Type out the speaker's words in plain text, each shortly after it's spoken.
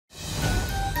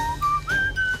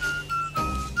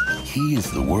He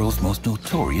is the world's most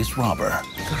notorious robber.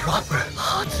 The robber,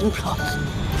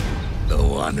 HOTZENPLOTZ. The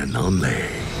one and only.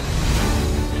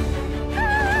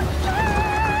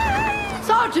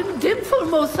 Sergeant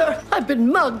Dimfulmo, sir. I've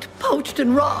been mugged, poached,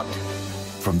 and robbed.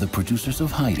 From the producers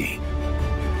of Heidi.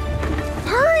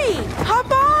 Hurry!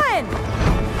 Hop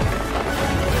on!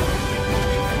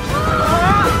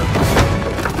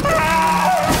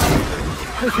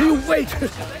 You wait!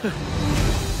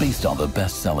 Based on the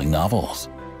best-selling novels.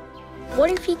 What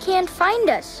if he can't find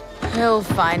us? He'll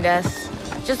find us.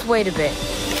 Just wait a bit.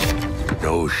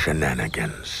 No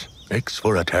shenanigans. Makes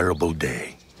for a terrible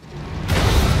day.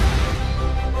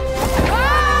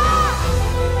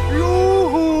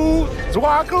 Yoo-hoo!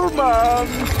 Zwackelman!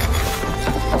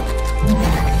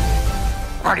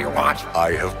 What do you want?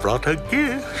 I have brought a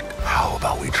gift. How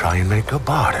about we try and make a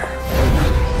barter?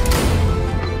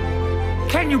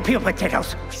 Can you peel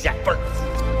potatoes, Zapper?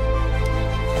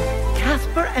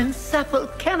 Casper and Seppel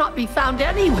cannot be found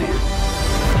anywhere.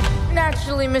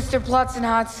 Naturally, Mr. Plotz and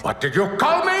Hotz. What did you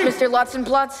call me? Mr. Lotz and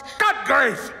Plotz. God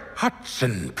grief!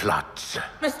 HOTZENPLOTZ.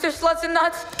 Mr. Sluts and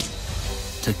Nuts.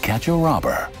 To catch a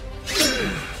robber,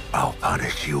 I'll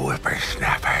punish you,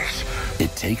 whippersnappers.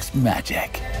 it takes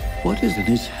magic, What is in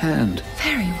his hand?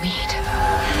 Very weird.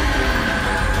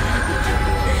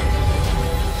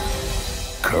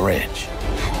 courage,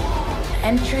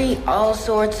 Entry, all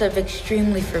sorts of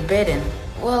extremely forbidden.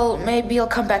 Well, maybe you'll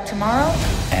come back tomorrow?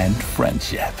 and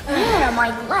friendship. Man, am I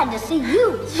glad to see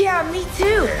you. Yeah, me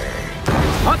too.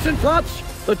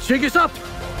 HOTZENPLOTZ, the jig is up!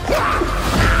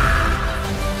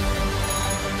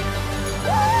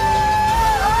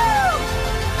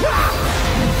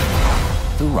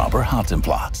 The Robber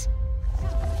HOTZENPLOTZ.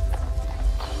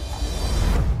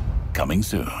 Coming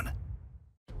soon.